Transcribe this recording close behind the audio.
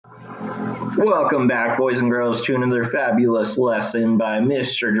Welcome back, boys and girls, to another fabulous lesson by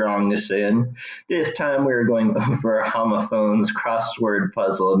Mr. Drongesen. This time we're going over Homophones crossword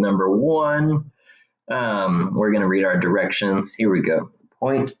puzzle number 1. We're going to read our directions. Here we go.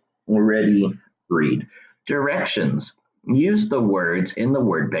 Point, ready, read. Directions. Use the words in the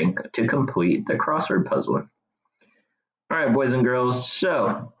word bank to complete the crossword puzzle. All right, boys and girls,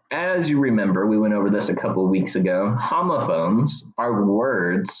 so as you remember, we went over this a couple weeks ago. Homophones are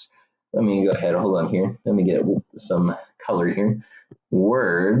words. Let me go ahead, hold on here. Let me get some color here.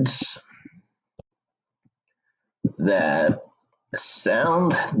 Words that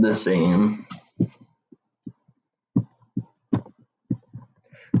sound the same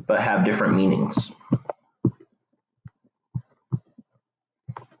but have different meanings.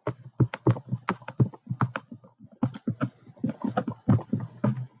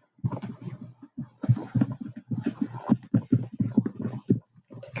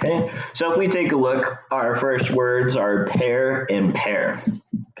 Okay, so if we take a look, our first words are pair and pair.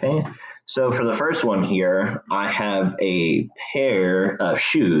 Okay, so for the first one here, I have a pair of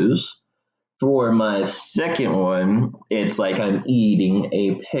shoes. For my second one, it's like I'm eating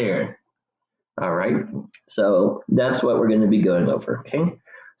a pear. All right, so that's what we're going to be going over. Okay,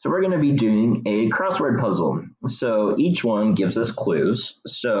 so we're going to be doing a crossword puzzle. So each one gives us clues.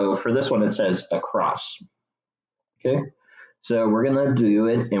 So for this one, it says across. Okay. So we're going to do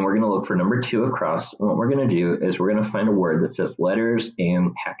it, and we're going to look for number 2 across. And what we're going to do is we're going to find a word that says letters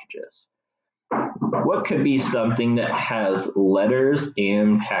and packages. What could be something that has letters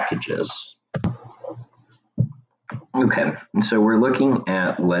and packages? Okay, so we're looking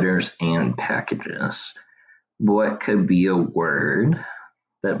at letters and packages. What could be a word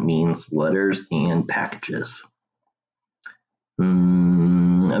that means letters and packages?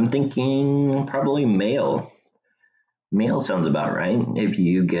 I'm thinking probably mail. Mail sounds about right. If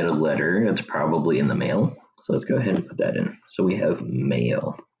you get a letter, it's probably in the mail. So let's go ahead and put that in. So we have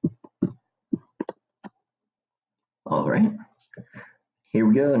mail. All right. Here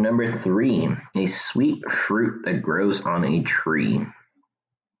we go. Number 3, a sweet fruit that grows on a tree.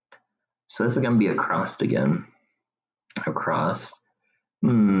 So this is going to be across again. Across.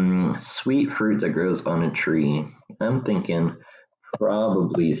 Sweet fruit that grows on a tree. I'm thinking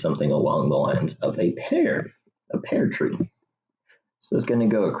probably something along the lines of a pear tree. So it's going to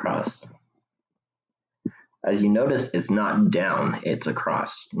go across. As you notice, it's not down, it's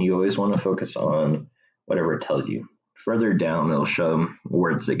across. You always want to focus on whatever it tells you. Further down, it'll show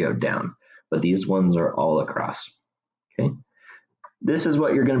words that go down, but these ones are all across. Okay. This is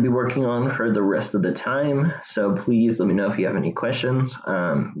what you're going to be working on for the rest of the time. So please let me know if you have any questions.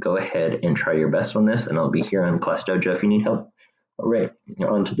 Go ahead and try your best on this, and I'll be here on Class Dojo if you need help. All right,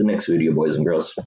 on to the next video, boys and girls.